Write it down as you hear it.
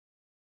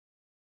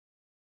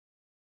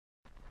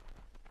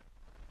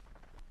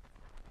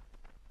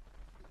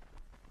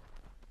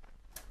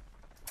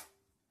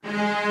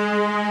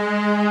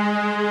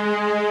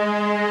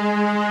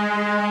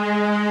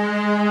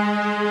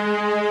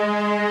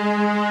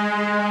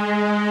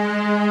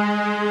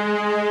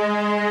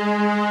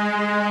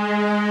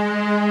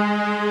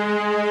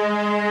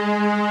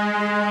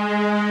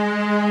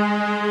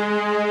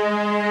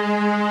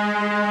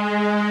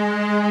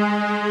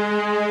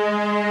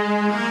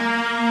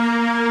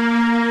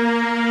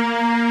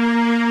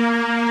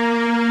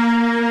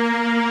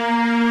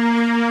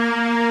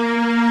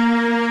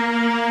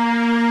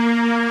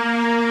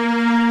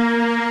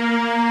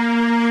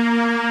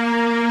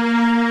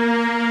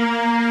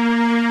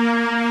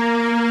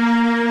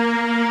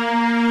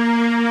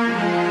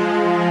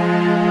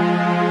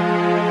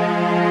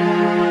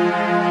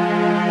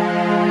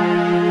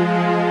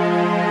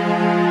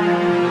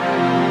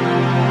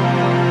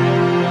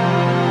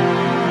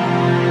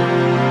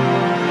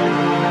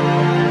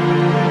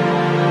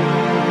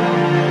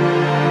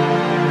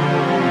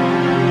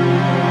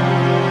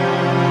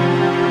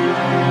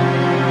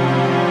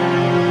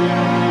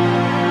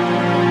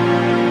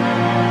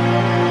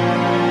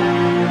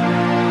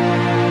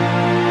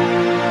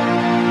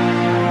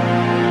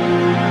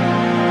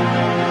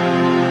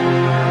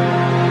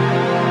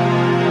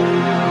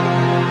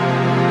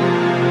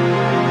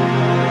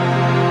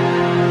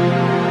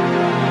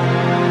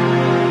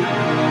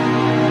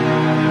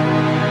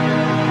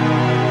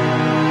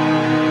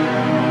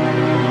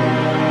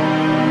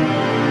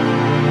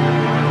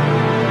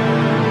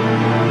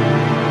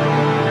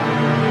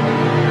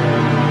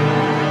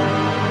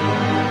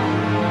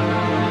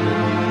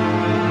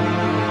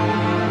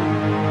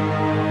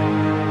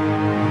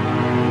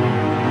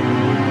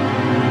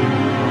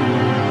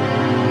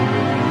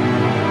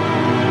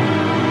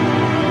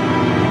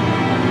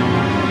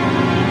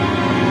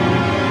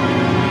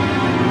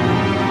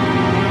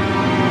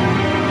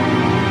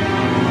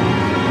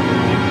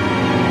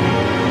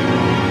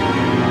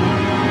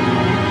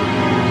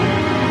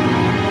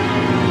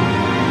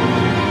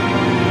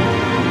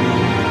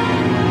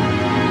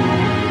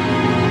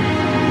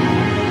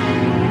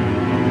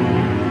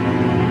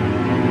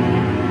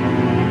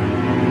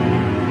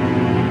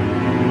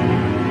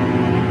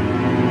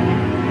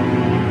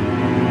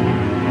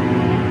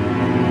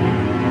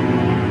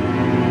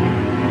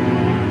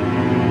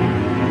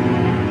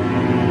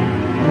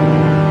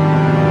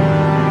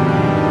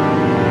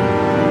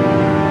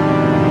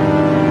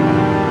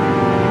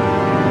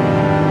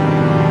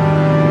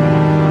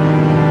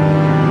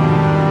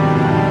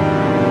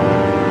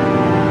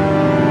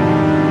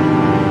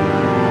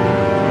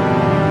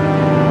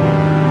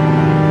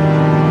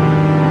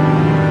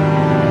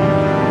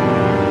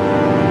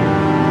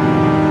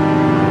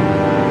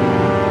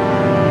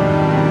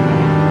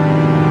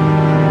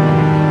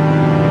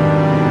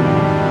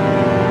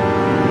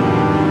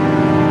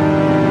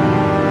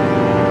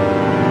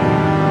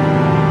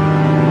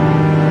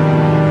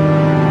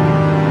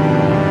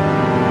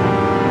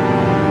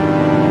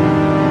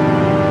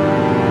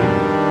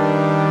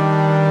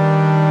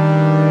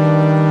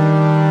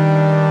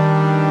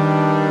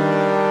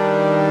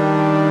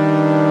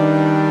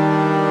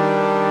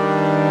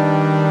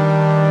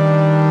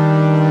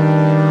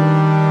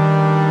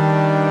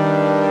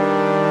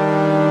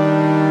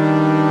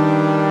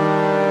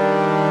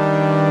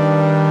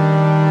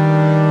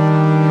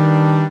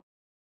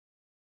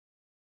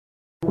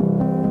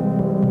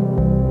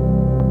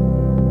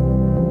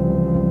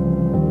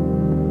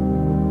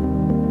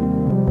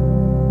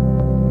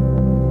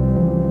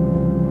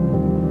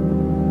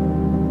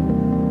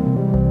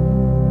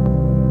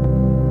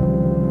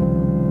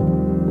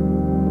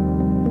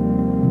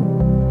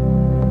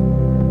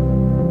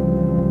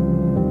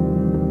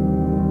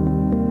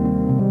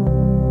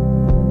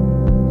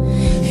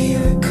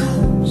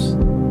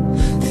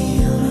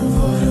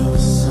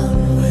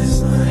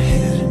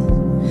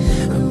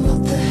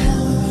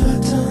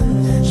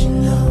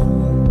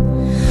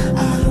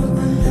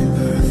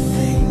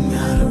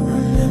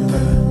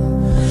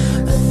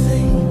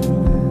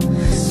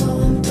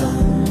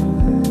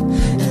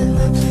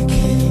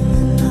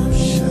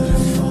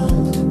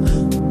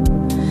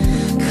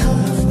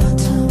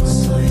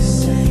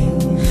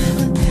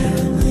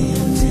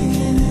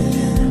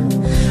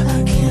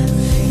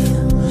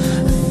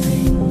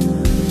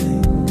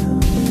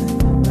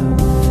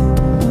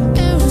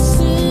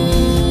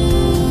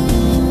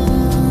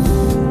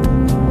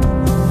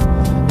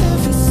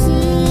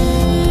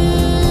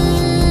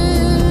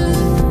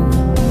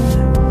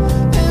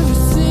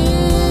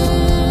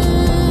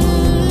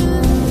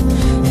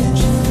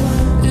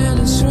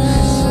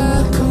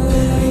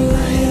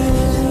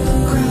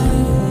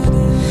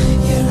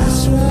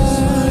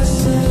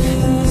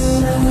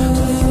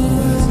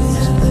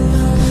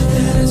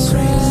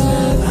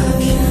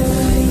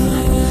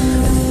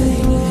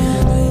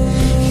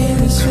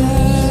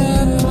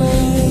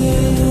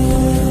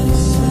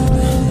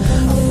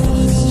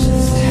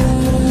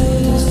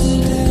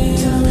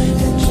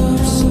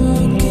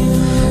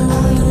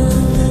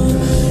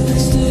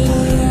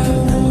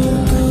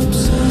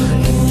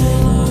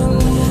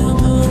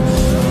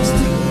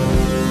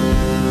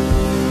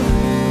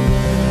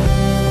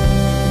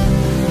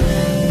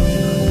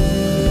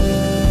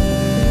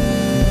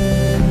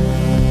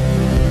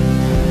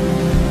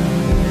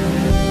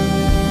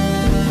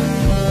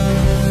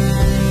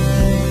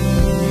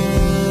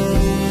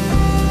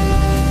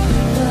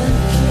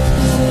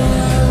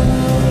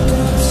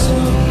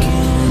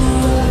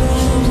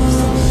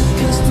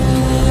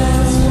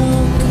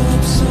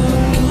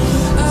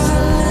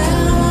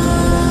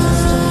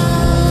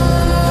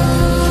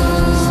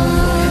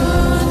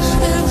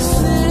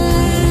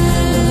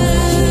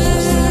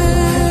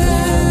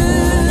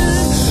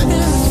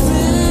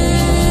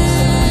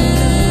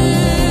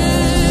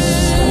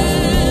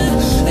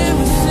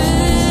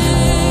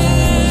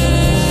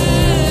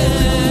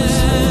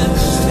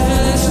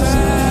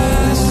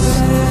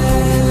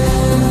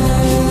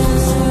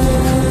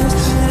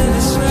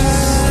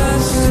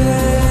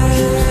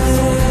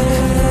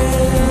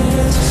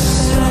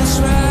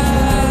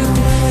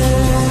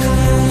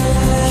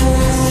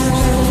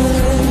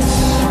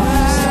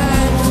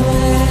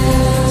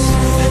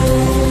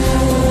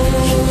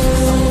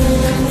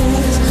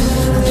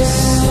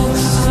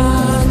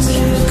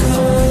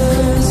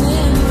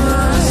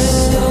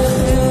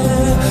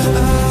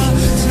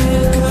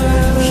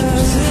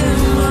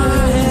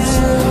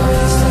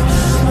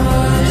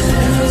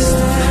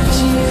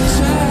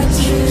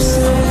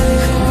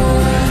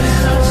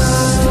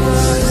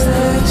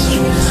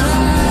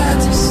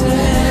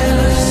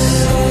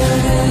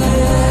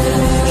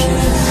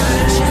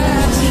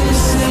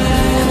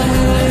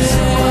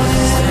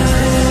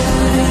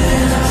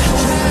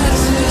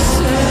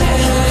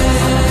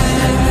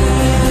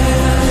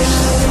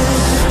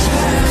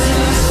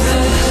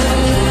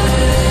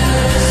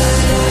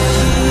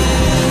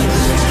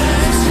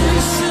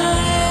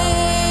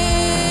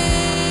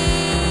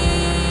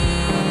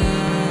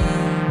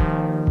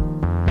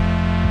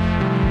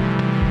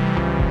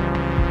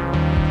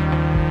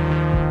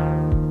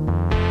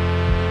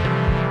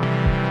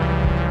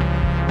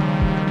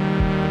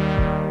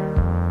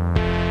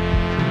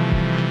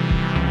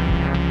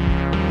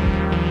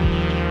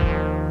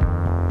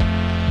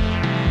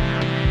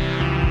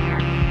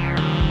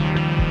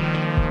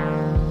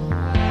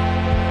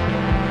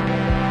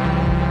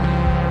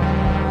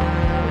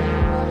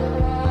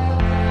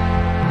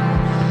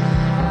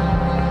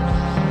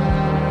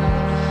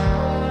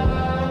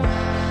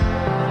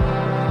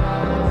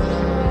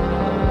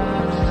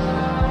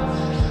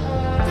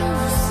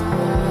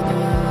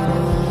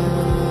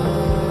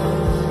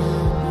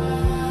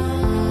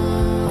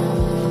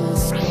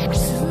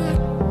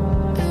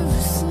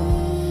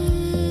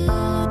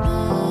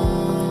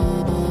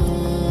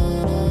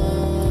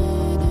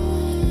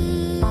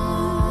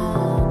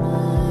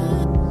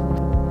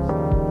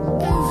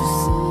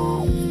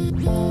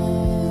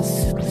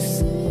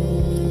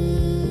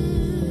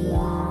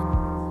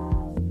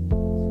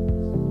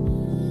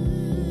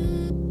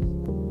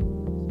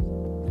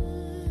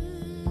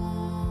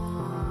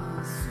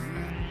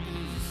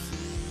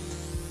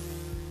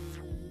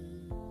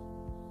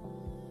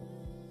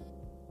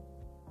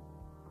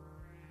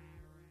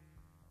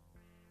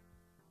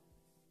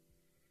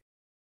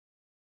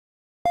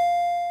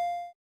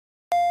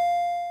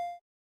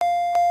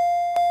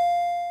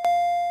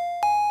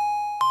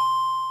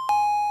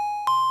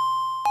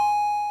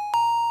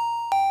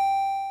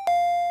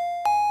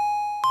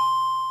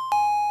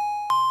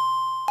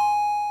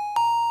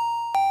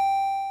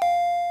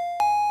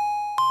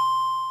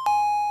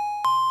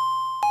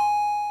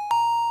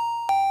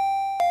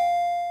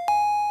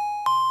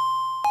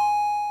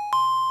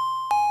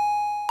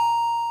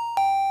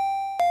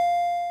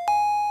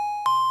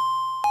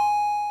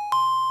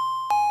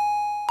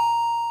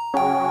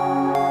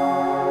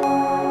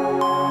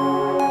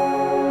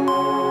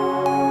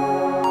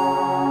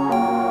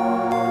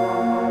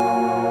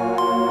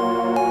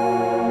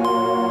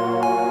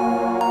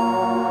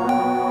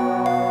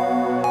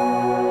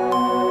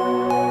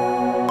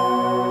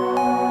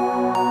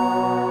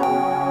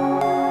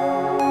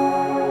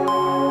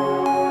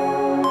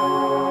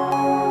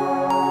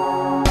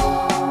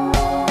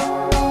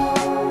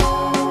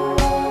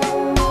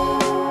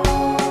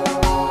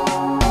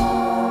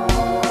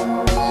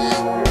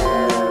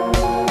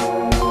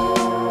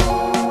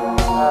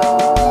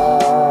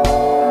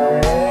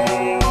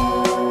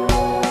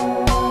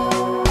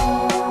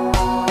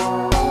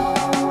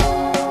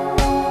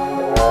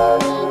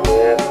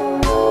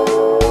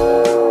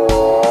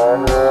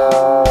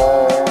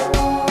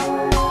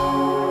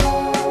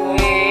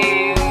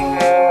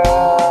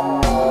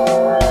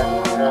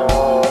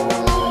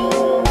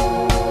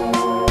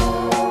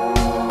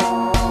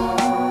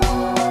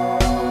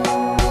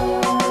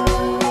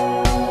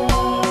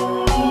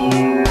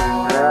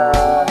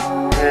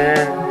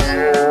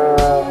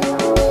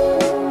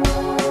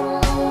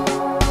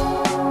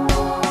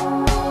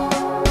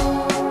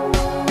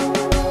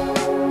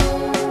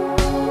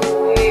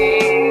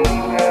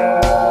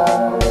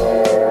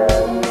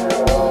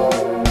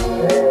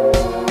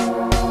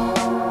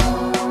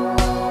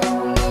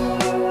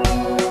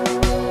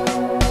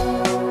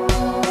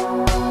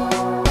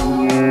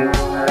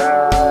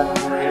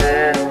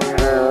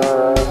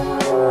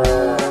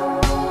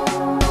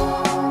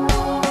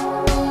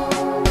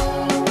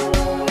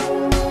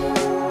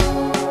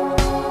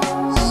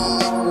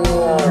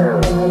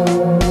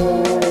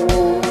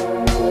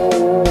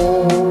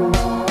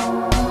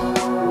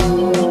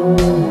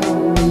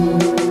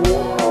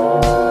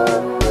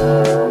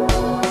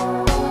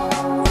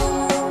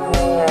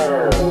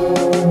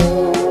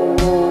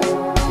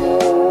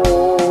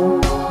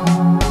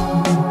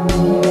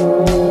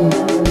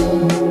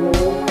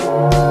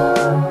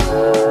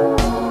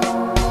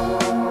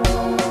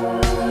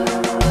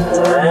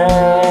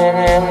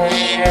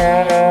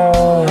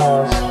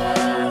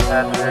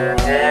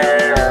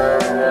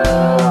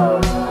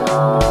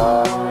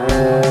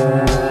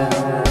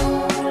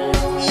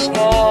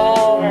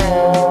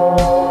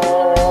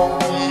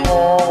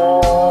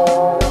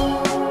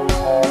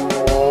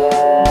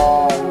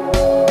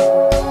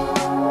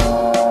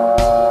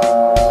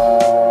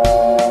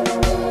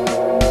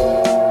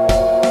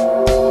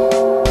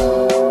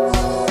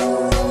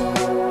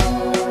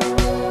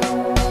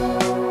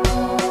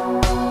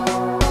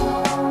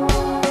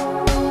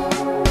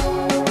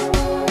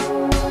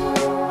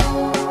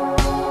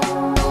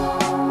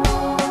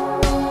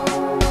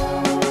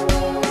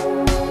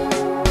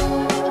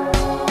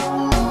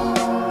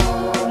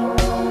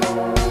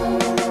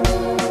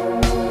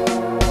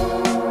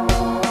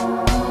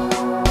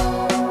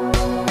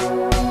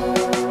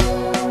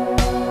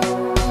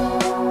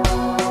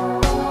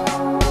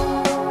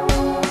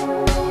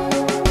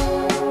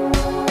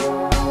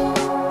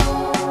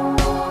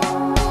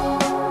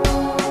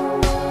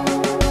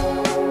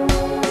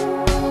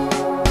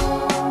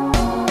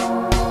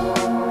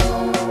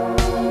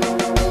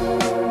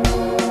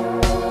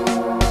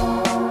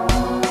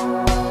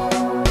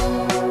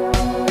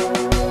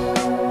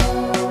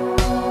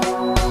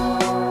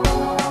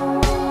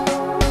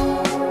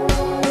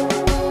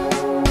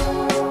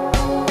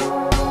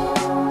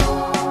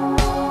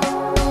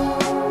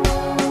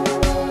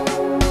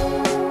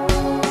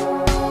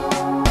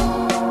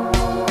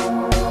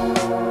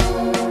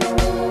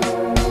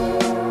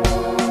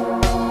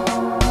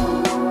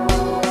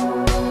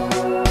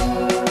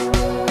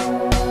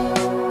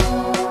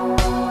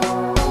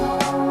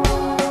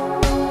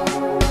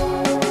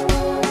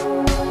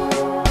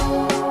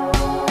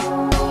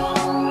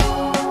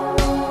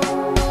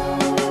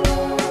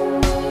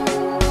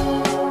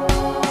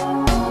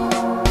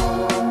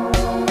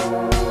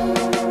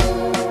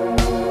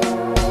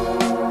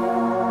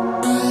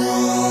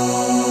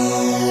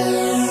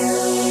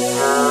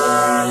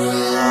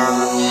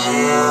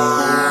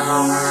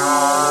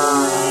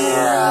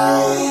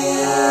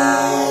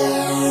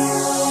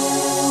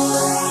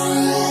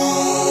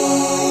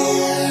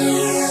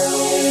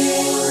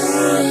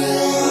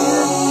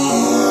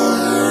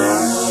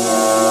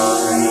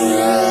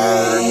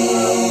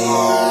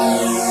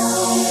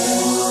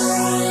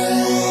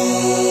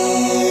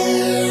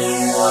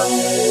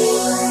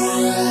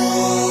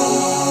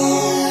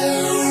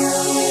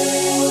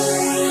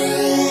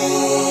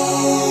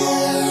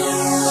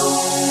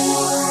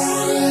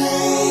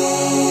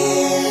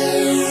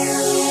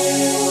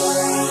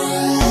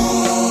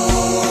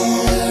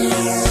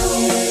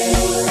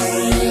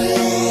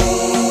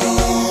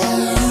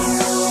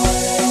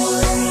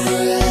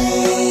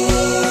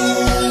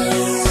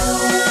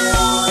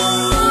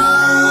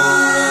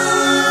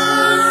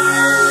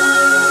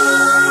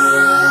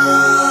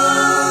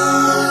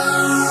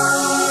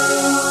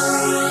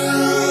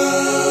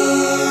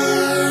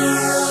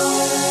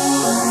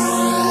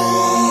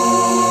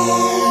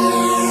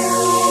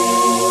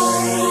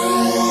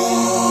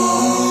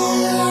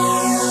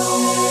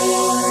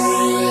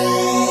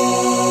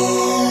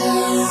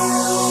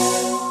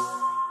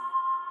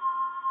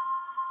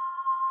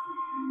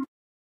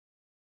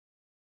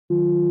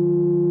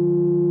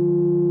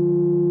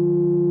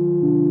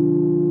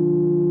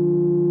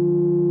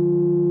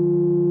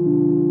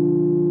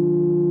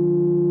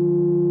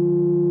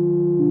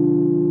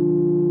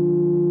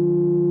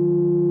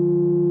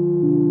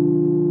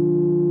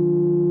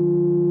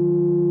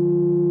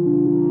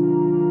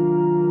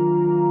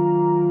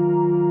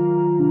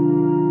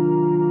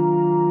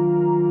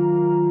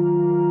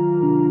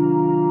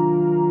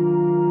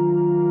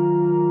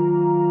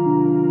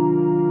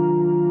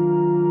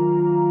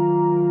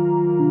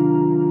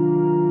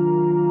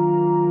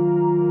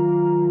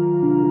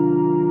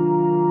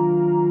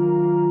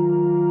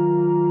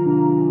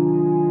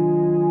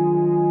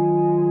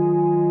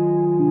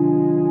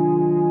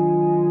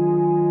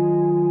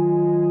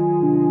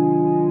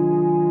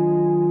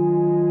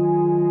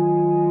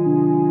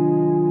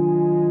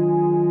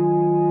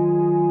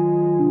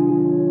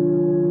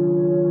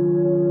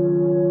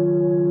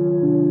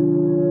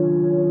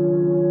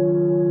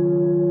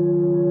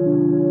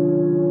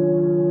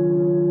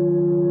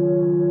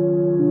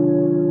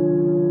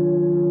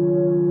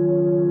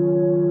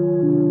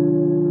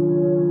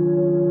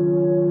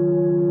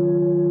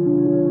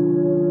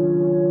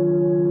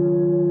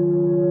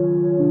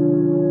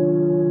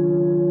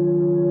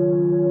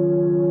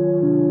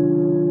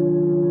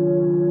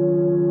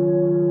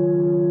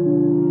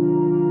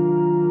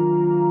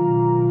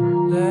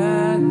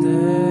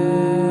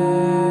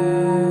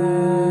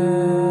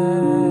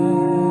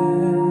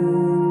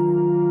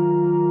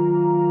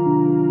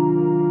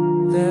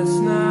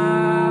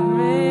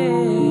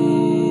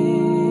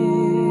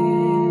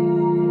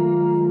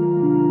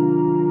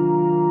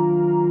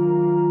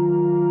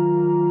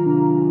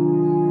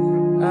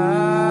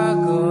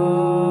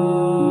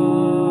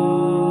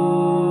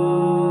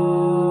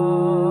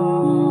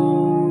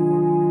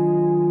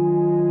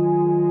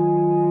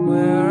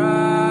where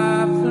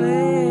I play.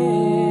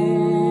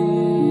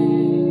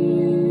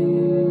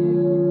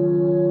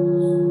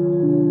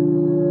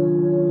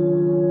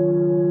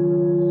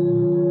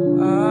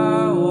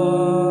 I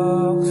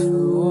walk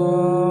through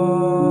walls,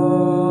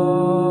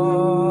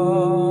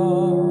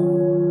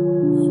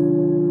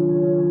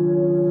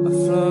 I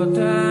float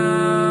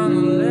down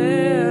the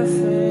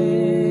living.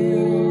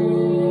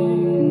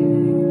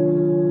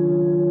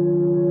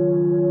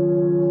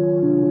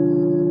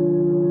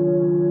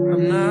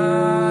 I'm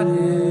not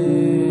here.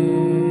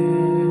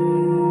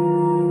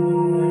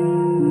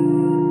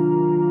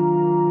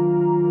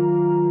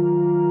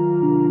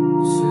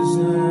 This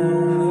isn't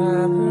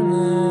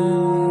happening.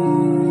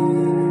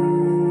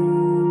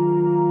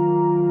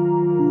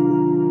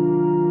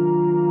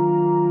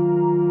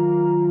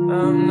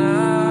 I'm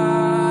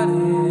not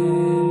here.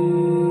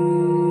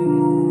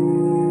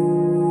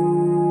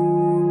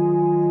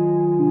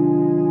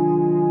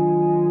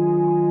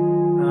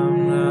 I'm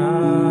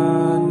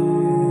not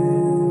here.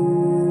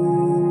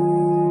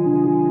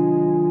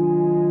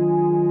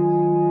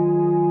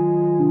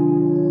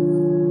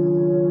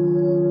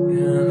 In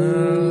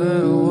a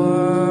little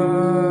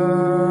while,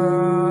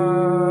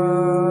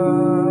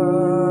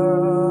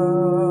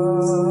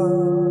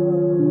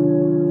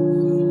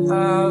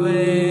 I'll be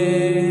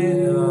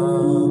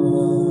gone.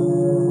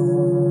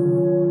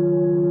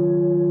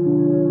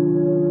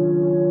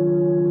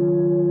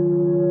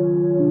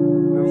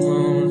 The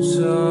moment's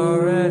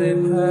already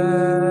passed.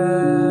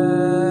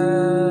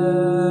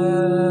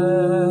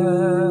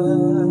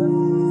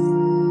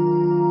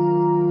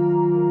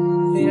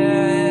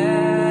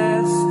 Yeah,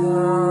 it's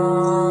gone.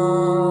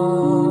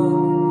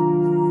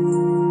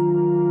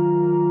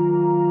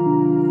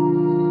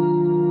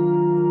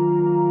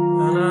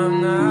 And I'm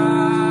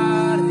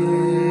not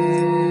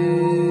here.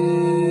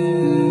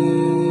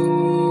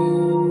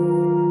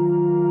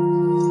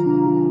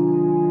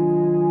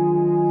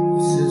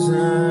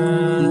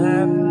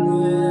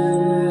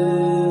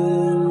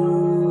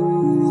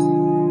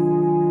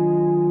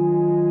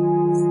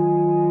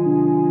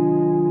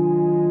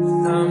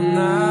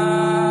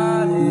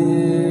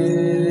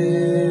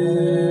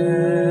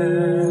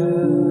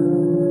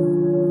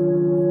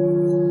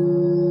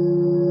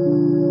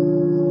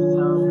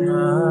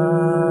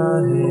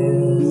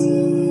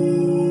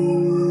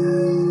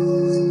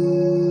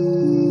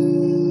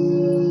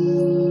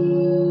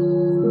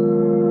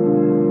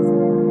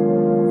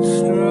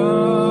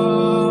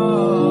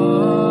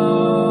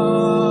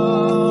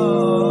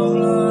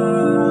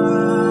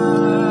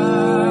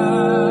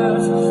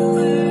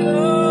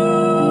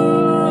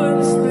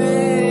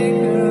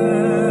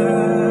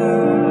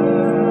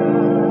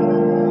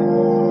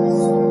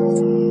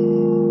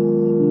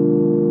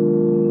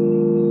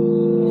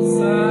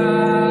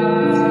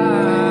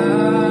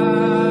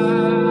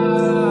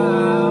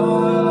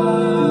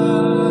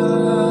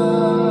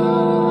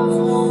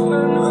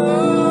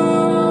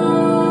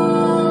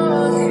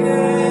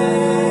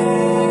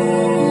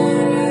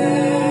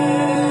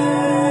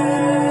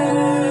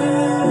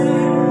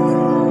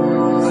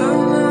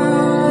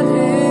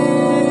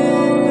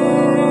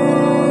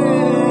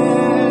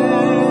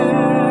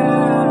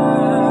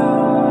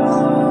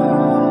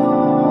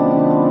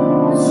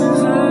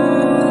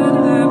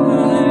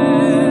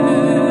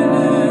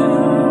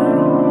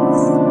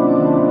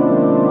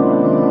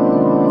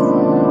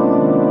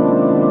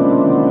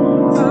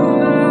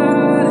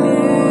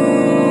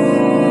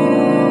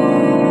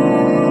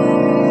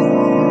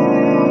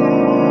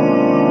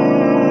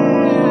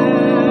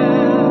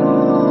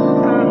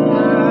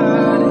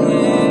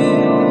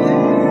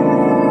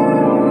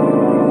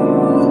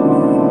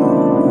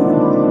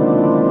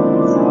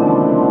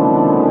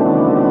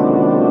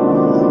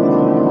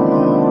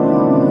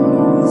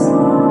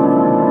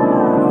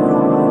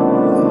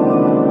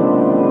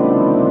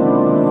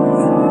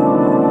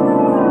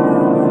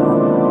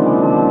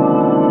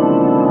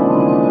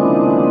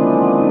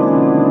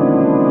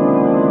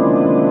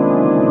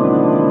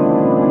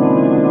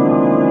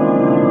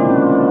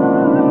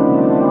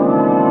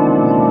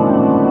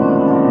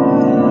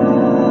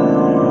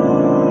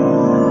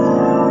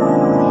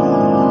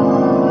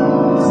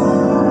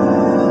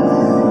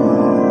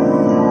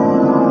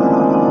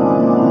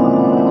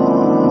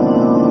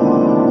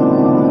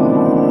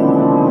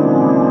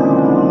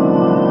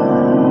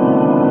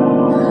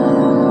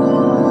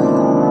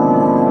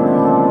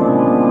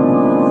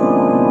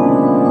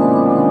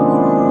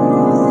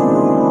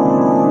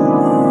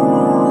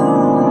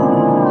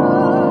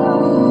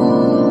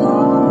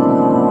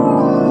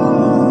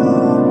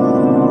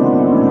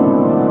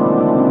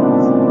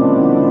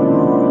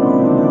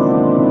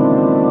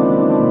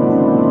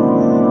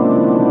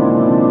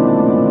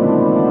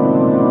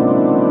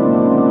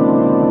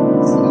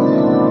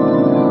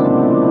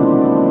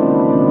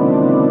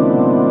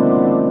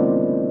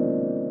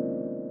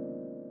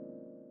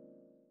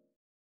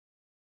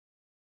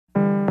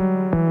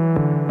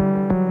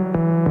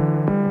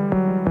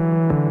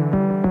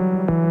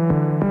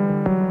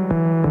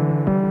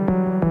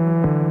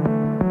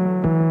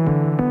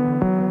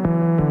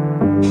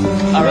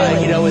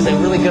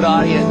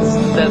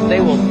 that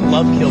they will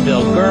love Kill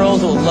Bill.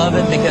 Girls will love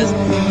it because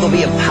they'll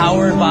be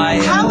empowered by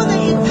it. How are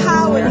they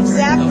empowered?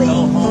 Exactly.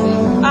 They'll go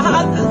home.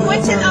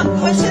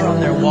 Quentin, on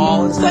their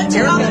wall and stuff.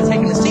 Quentin, Parents gotta take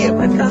them to see it,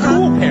 but if you're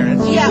cool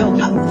parents, you will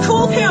do.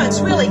 Cool parents,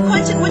 really.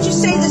 Quentin, would you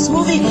say this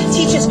movie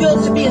teaches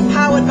girls to be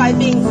empowered by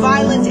being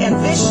violent and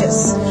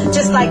vicious,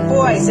 just like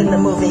boys in the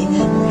movie?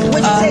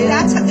 Would you say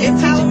that's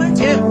empowerment?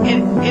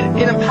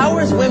 It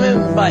empowers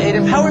women, it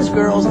empowers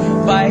girls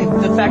by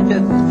the fact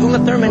that Uma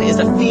Thurman is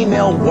a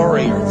female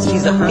warrior.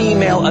 She's a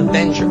female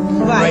avenger.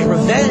 Right.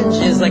 Revenge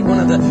is like one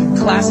of the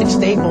classic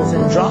staples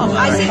in drama.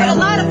 I see, but a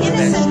lot of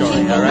innocent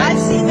people. I've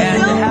seen the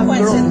film, to have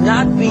girls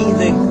not be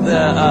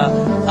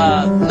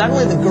not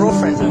only the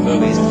girlfriends in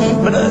movies,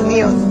 but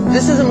you know,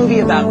 this is a movie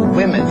about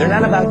women. They're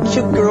not about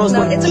cute girls.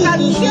 No, it's about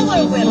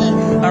killer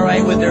women. All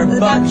right, with their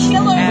butts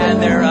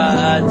and their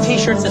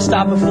t-shirts that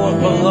stop before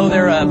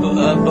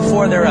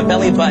their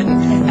belly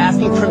button,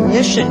 asking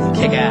permission to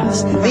kick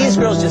ass. These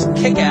girls just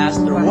kick ass.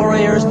 They're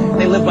warriors.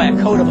 They live by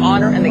a code of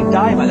honor, and they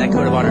die by that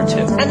code of honor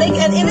too. And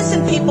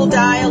innocent people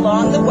die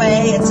along the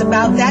way. It's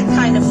about that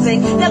kind of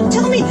thing. Now,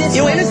 tell me this.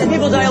 You know, innocent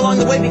people die along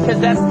the way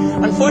because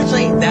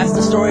unfortunately, that's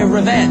the story of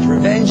revenge.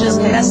 Revenge is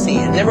messy.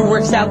 It never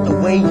works out the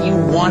way you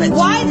want it to.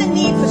 Why the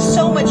need for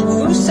so much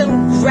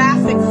gruesome,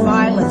 graphic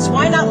violence?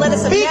 Why not let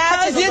us imagine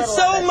Because it's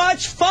so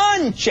much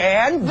fun,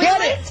 Chan.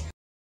 Get it?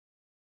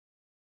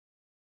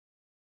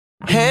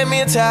 Hand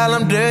me a towel,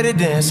 I'm dirty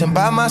dancing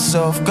by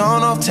myself,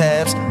 gone off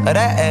tabs of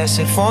that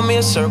acid. Form me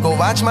a circle,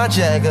 watch my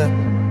Jagger.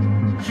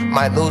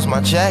 Might lose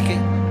my jacket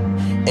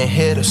and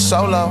hit a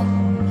solo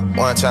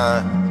one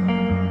time.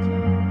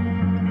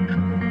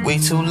 We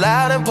too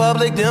loud in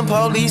public, them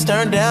police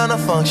turned down a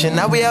function.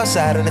 Now we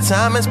outside and the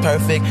time is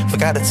perfect.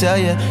 Forgot to tell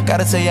you,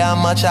 gotta tell you how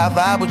much I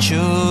vibe with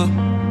you.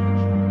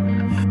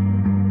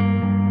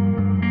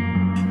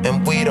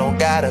 And we don't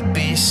gotta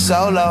be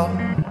solo.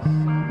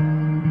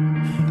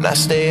 Now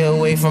stay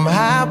away from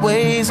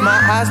highways, my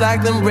eyes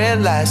like them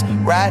red lights.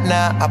 Right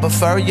now I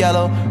prefer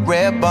yellow,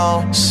 red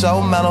bone,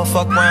 so mellow.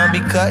 Fuck around, be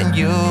cutting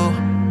you.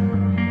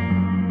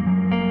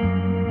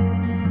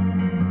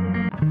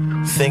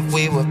 Think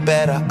we were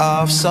better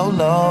off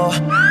solo.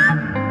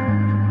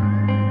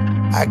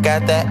 I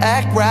got that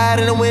act right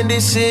in a windy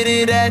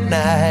city that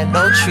night.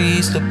 No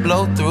trees to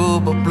blow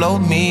through, but blow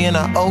me, and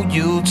I owe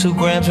you 2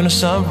 grams from the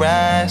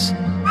sunrise.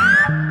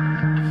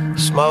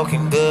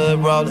 Smoking good,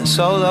 rolling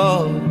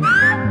solo.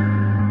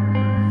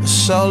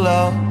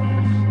 Solo.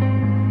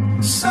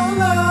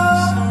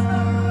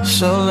 Solo.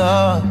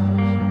 Solo.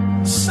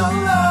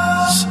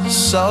 Solo.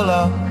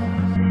 Solo.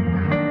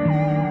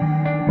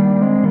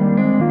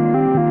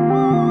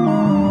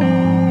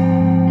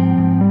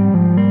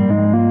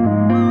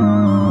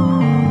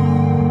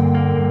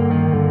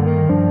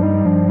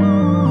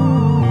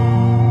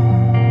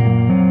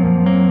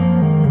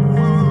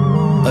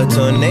 A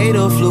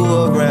tornado flew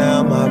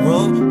around my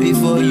room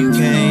before you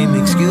came.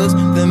 Excuse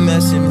the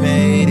mess it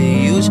made.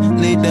 It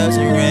usually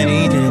doesn't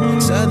rain in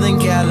Southern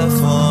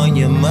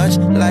California, much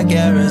like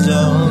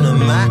Arizona.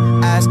 My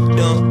eyes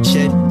don't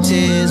shed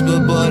tears,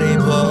 but boy they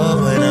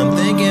pour when I'm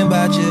thinking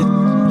about you.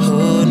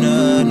 Oh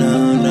no,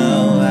 no,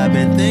 no, I've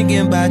been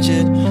thinking about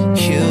you.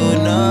 You,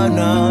 no,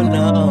 no,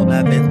 no,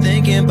 I've been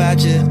thinking about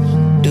you.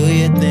 Do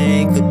you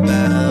think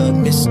about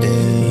me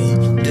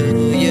still? Do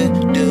you,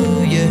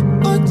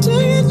 or do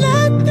you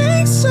not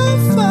think so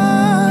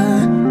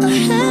far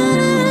ahead?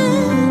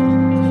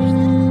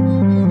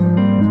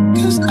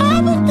 'Cause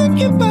I've been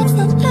thinking about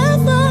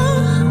forever.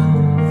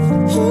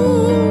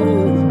 Ooh.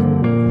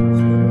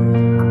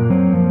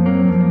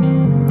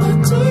 Or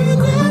do you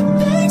not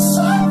think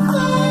so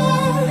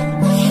far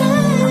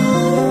ahead?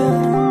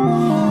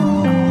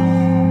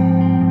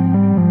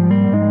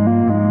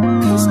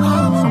 'Cause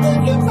I've been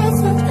thinking about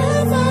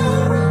forever.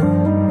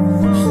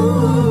 Ooh.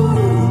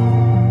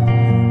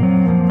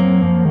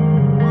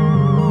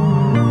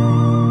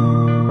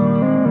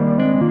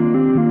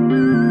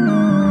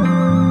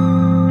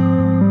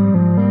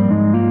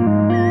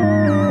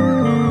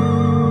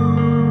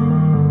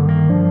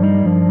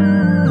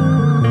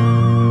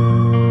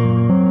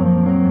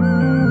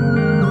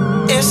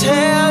 It's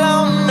hell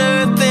on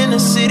earth and the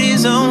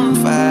city's on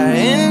fire.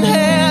 In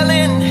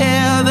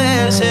hell,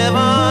 there's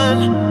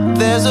heaven.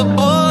 There's a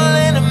bull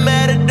and a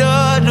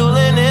matador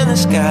dueling in the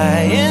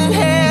sky. In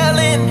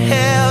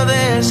hell,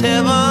 there's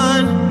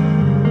heaven.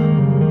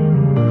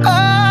 Oh,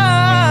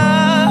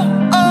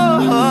 oh,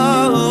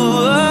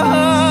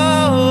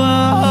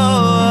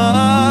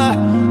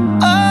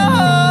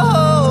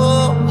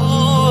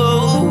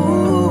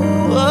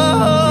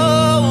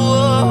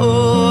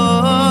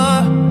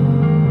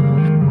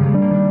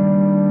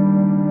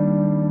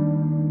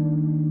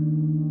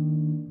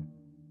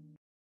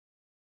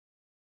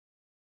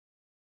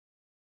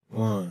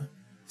 One,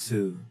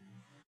 two.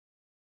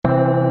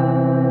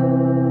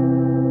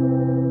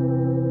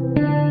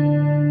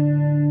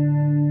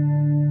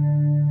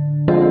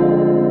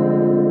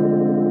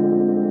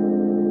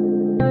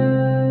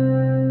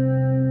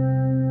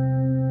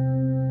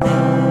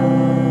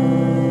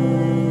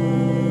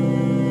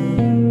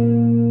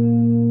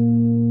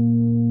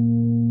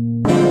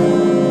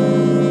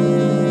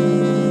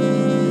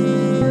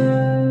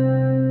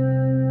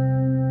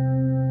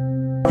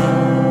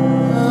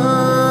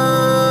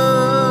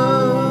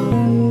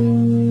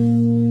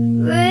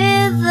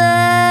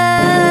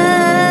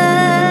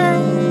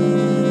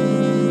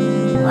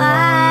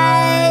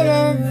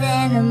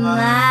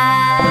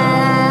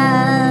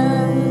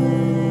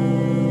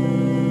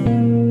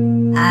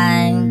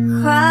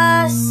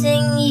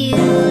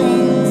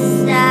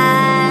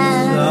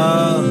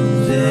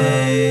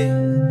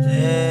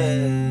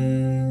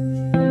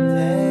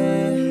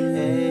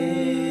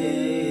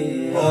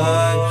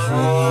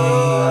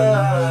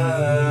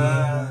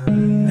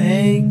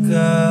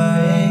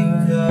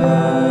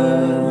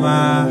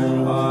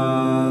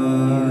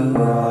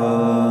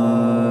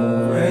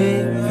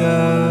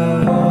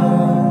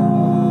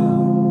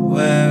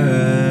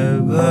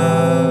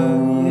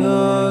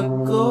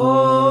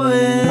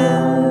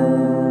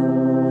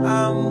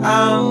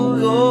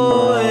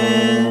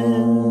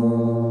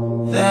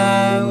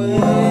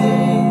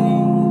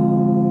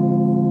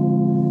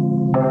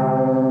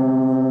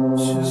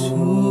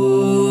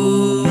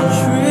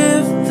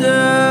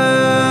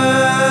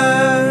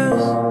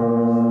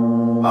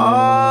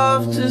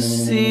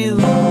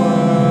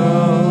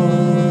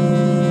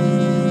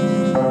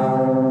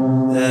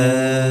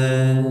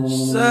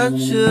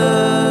 such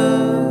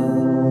a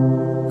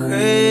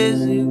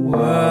crazy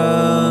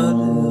world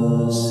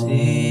to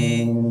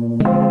see.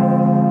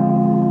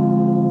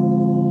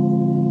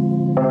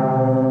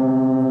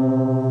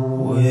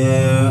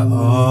 We're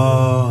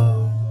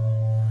all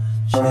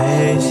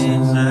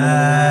chasing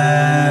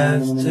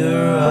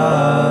after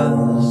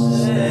all the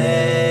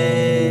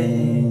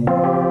same,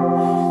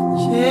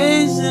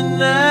 chasing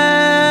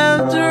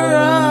after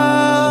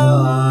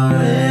all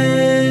the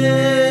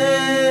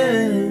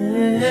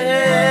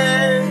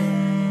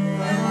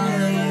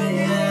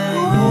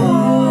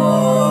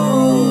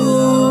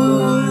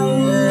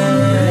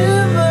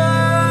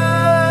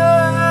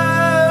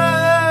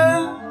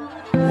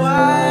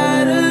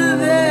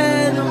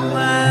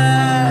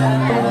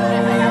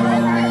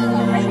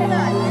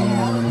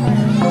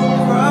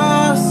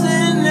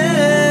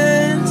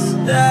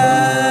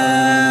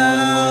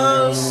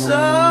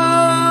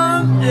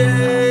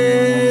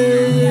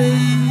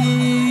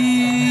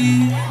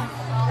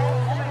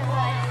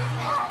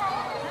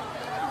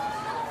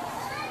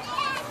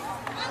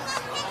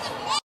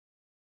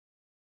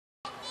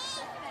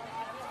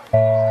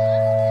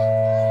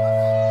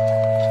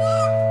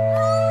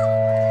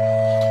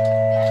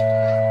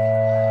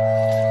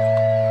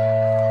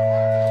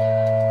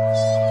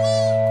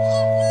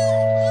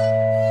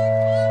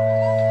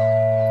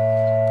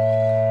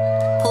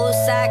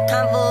Poolside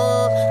convo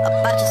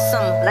about your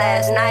summer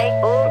last night.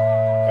 Ooh,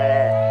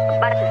 yeah,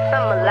 about your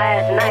summer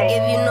last night. I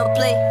give you no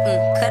play.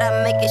 Could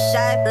I make it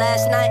shy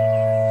last night?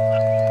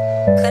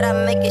 Could I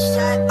make it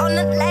shy on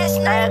the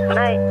last night?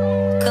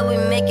 Could we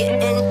make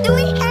it in? Do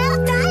we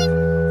have time?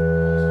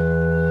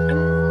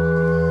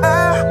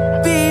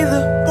 I'll be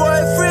the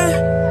boyfriend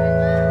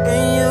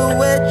in your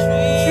wet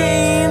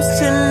dreams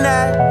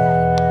tonight.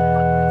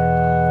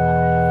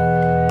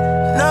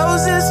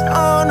 Noses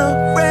on a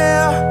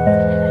rail,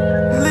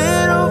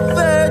 little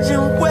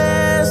virgin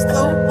wears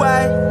the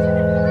white.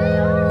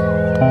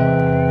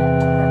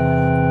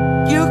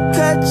 You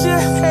cut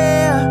your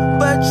hair,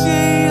 but you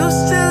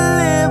used to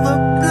live a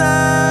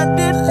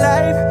blinded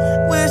life.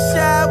 Wish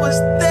I was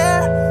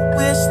there,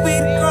 wish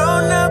we'd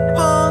grown up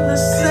on the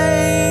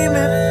same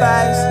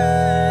advice,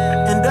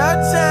 and our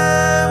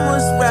time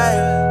was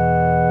right.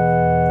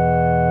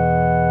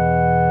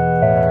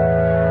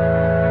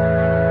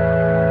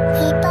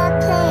 Keep a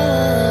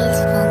place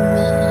for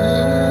me.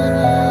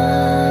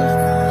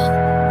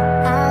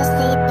 I'll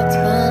sleep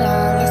between us.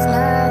 There's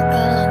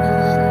nothing.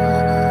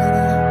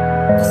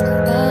 There's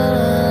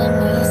nothing.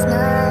 There's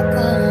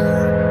nothing.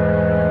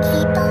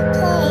 Keep a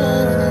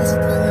place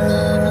for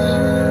me.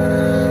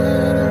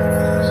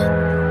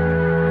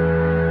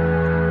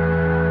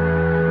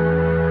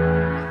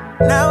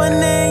 Now and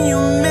then you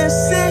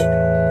miss it,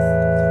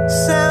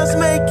 sounds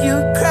make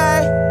you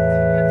cry.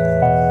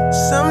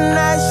 Some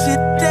nights you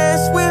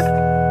dance with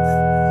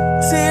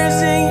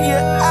tears in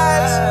your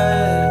eyes.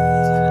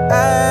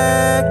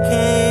 I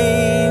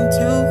came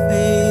to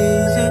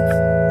visit,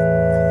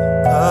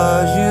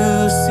 'cause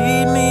you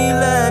see me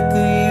like a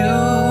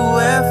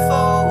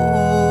UFO.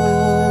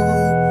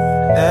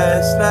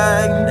 That's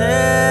like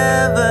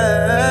never,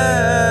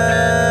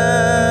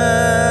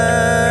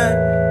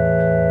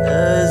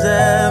 'cause I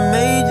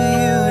made you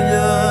use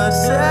your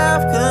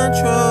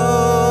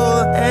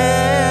self-control,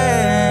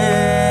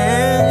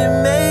 and you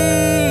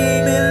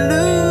made me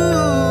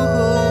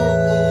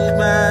lose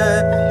my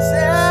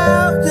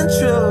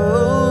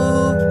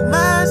self-control,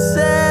 my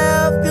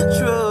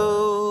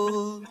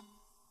self-control.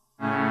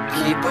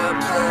 Keep a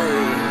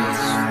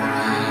place for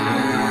me.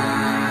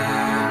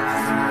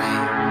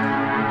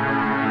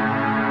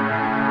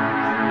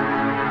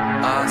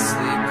 I'll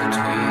sleep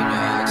between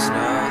us,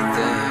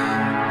 nothing.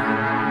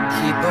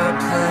 Keep a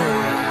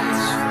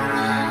place for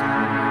me.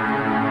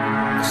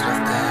 It's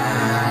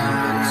nothing,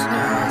 it's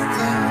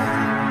nothing.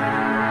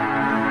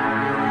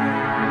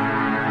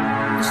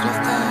 It's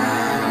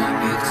nothing,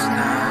 it's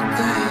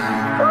nothing.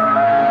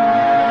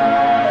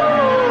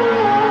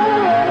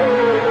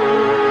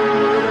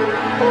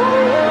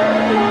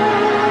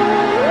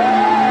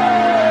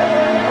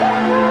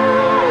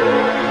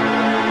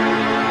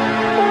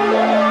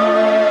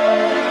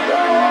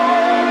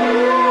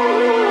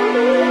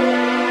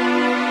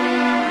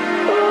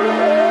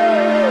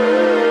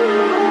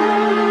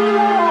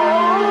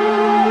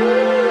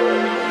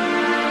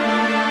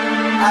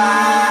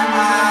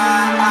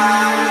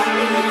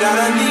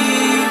 Gotta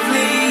leave,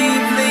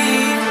 leave,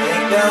 leave.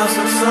 Take down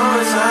some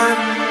summertime.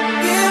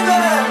 Give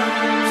it up,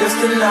 just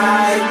a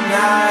night,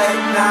 night,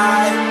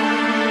 night.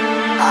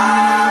 I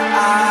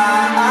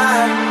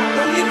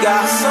know you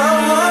got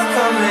someone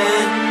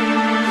coming.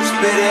 The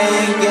spit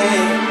ain't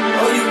game.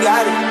 Oh, you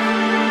got it.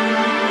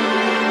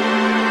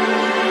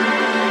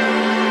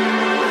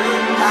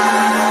 I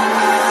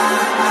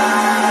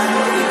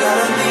know you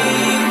gotta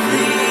leave,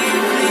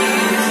 leave,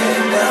 leave.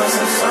 Take down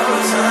some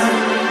summertime.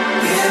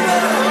 Give it up,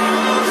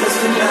 just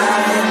a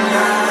night,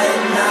 night,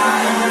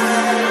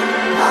 night.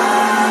 I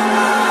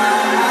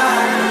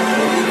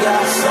know you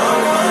got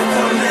someone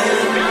coming.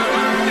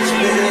 The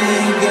spit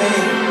ain't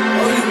game.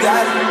 Oh, you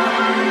got it.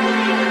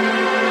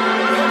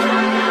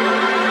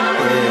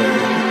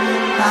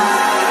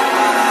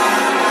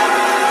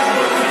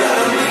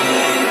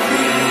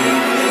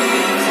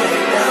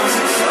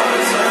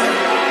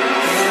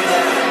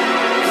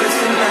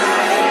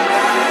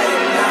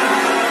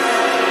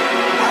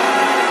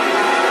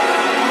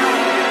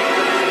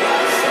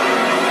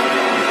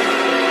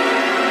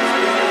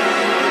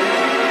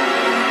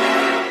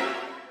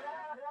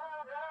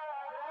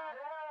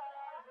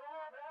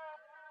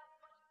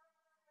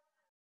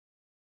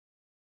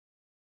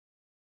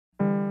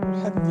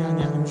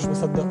 يعني مش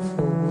بصدق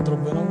في وجود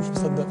ربنا ومش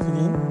بصدق في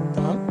دين.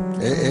 تمام؟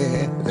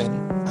 ايه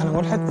انا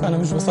ملحد، فانا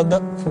مش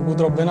بصدق في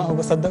وجود ربنا او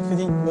بصدق في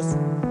دين بس.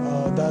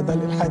 ده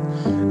الالحاد.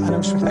 انا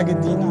مش محتاج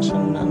الدين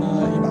عشان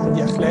انا يبقى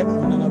عندي اخلاق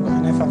او ان انا ابقى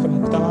نافع في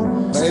المجتمع.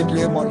 بقيت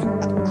ليه ملحد؟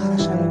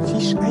 عشان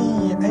مفيش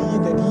اي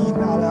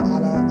دليل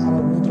على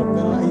وجود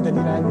ربنا، اي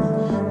دليل علمي.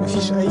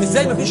 مفيش اي.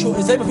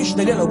 ازاي مفيش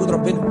دليل على وجود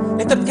ربنا؟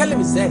 انت بتتكلم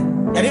ازاي؟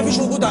 يعني ايه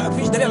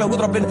مفيش دليل على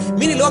وجود ربنا؟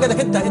 مين اللي وجدك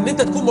انت ان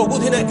انت تكون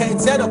موجود هنا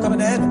كانسان او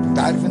كبني ادم؟ انت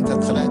عارف انت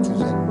اتخلقت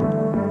ازاي؟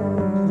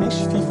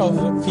 ماشي،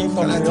 في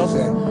فرضيات.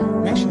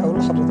 ماشي، هقول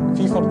لحضرتك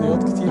في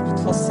فرضيات كتير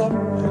بتفسر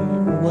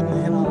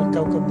وجودنا هنا على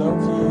الكوكب ده،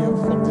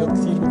 وفي فرضيات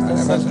كتير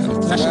بتفسر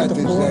نشأة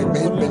الكون.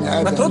 بقيت بني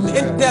ادم. ما ترد،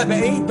 انت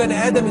بقيت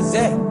بني ادم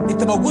ازاي؟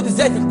 انت موجود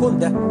ازاي في الكون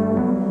ده؟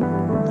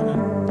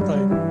 تمام.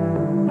 طيب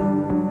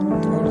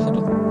هقول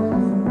لحضرتك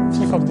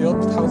في فرضيات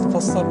بتحاول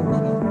تفسر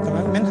وجودنا،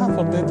 تمام؟ منها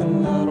فرضية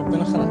ان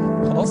ربنا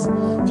خلقنا، خلاص.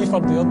 في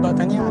فرضيات بقى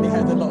تانية عليها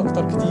ادلة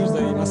اكتر كتير،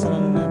 زي مثلا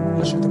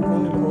نشأة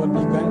الكون اللي هو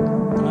البيج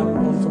بانج.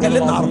 تمام؟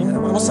 كلمنا عربي.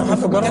 بص يا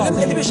محمد،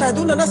 كلمنا اللي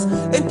بيشاهدونا ناس.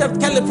 انت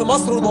بتتكلم في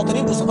مصر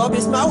والمواطنين بسطاء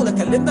بيسمعونا،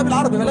 كلمنا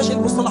بالعربي، بلاش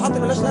المصطلحات اللي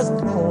مالهاش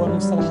لازمه. هو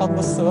المصطلحات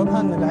بس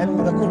سببها ان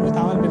العلم ده كله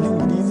اتعمل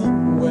بالانجليزي،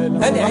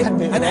 ولما أنا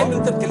الواحد علم اللي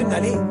انت بتكلمنا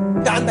عليه.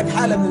 انت عندك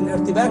حاله من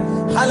الارتباك،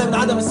 حاله من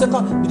عدم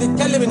الثقه،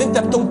 بتتكلم ان انت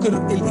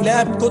بتنكر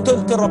الاله،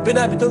 بتنكر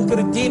ربنا، بتنكر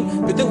الدين،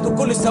 بتنكر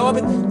كل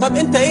الثوابت. طب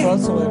انت ايه؟ سؤال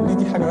صغير، ليه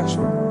دي حاجه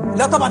وحشه؟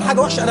 لا طبعا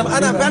حاجه وحشه.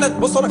 انا فعلا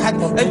بص اقول لك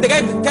حاجه، انت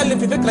جاي بتتكلم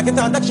في فكرك، انت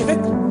ما عندكش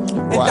فكر.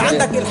 انت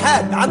عندك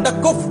الحاد، عندك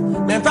كفر.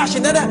 ما ينفعش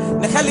ان انا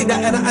نخلي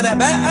ده. انا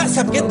بقى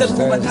اسف جدا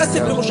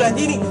وبتاسف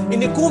لمشاهديني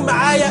ان يكون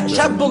معايا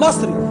شاب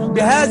مصري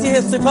بهذه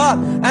الصفات.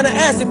 انا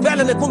اسف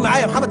فعلا ان يكون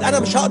معايا محمد. انا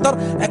مش هقدر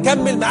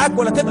اكمل معاك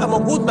ولا تبقى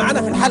موجود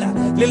معانا في الحلقه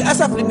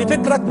للاسف، لان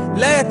فكرك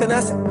لا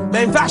يتناسب. ما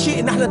ينفعش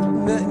ان احنا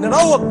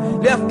نروج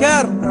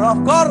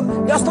لافكار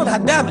هي اصلا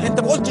هدامه. انت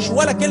ما قلتش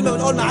ولا كلمه من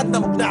اول ما قعدنا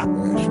مقنعه.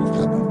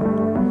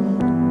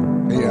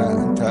 هي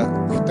انت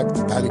محتاج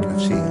تتعالج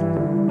نفسيا.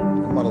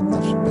 مرض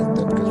نفسي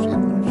بينتاب كثير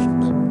من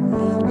الشباب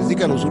الذين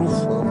له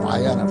ظروف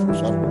معينه في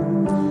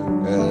اسرهم،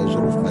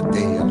 ظروف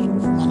ماديه،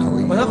 ظروف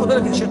معنويه. وانا هاخد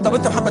بالك يا شيخ. طب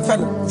انت محمد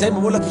فعلا زي ما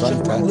بقول لك يا شيخ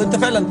محمود، انت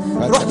فعلا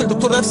رحت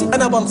لدكتور نفسي؟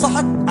 انا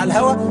بنصحك على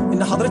الهوا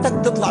ان حضرتك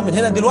تطلع من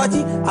هنا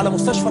دلوقتي على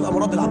مستشفى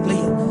الامراض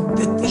العقليه،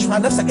 تكشف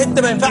عن نفسك. انت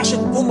ما ينفعش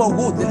تكون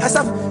موجود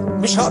للاسف.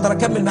 مش هقدر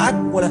اكمل معاك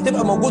ولا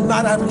هتبقى موجود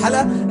معانا في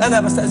الحلقه.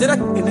 انا بستاذنك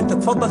ان انت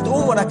تفضل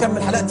تقوم وانا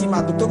اكمل حلقتي مع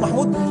الدكتور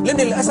محمود، لان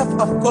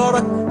للاسف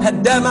افكارك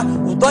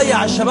هدامه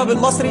وتضيع الشباب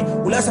المصري،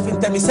 وللاسف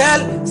انت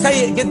مثال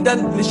سيء جدا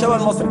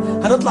للشباب المصري.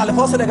 هنطلع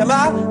لفاصل يا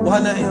جماعه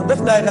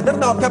وضيفنا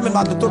يغادرنا ونكمل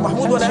مع الدكتور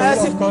محمود. وانا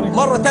اسف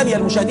مره ثانيه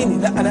لمشاهديني،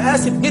 لا انا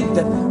اسف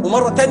جدا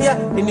ومره ثانيه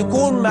ان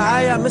يكون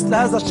معايا مثل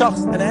هذا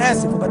الشخص. انا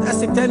اسف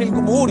وبتاسف ثاني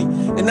لجمهوري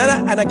ان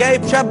انا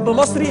جايب شاب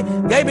مصري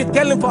جاي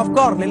بيتكلم في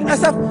افكار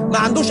للاسف ما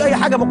عندوش اي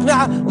حاجه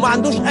مقنعه وما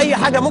عندوش اي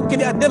حاجه ممكن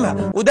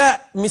يقدمها، وده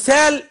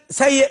مثال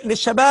سيء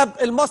للشباب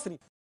المصري.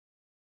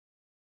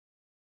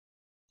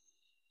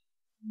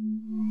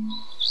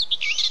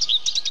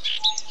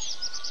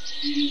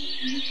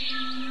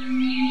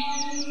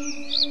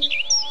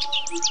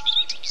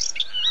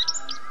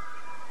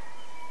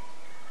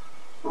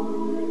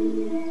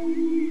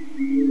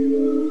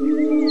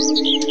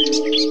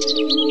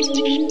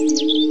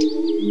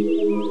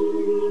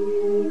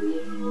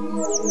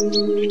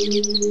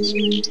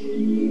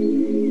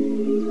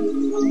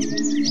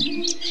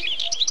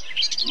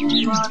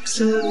 Blocks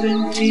of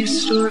empty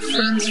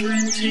storefronts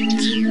renting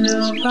to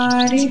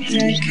nobody.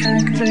 Dead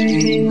cacti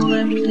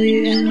limply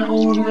in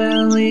Old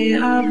Valley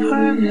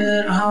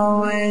apartment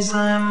hallways.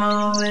 I'm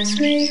always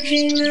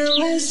making a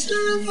list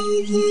of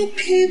all the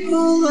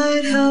people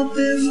I'd help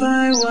if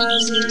I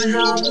wasn't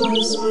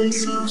helpless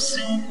myself.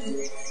 Standing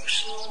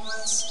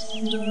motionless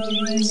in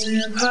doorways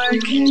and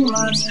parking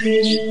lots.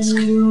 Pigeons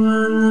coo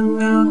on the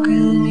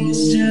balconies.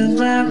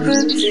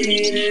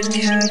 Dilapidated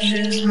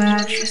couches,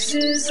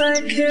 mattresses. I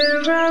care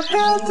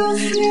about the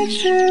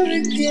future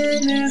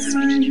again if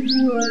I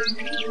knew I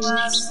could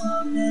last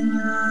long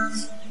enough.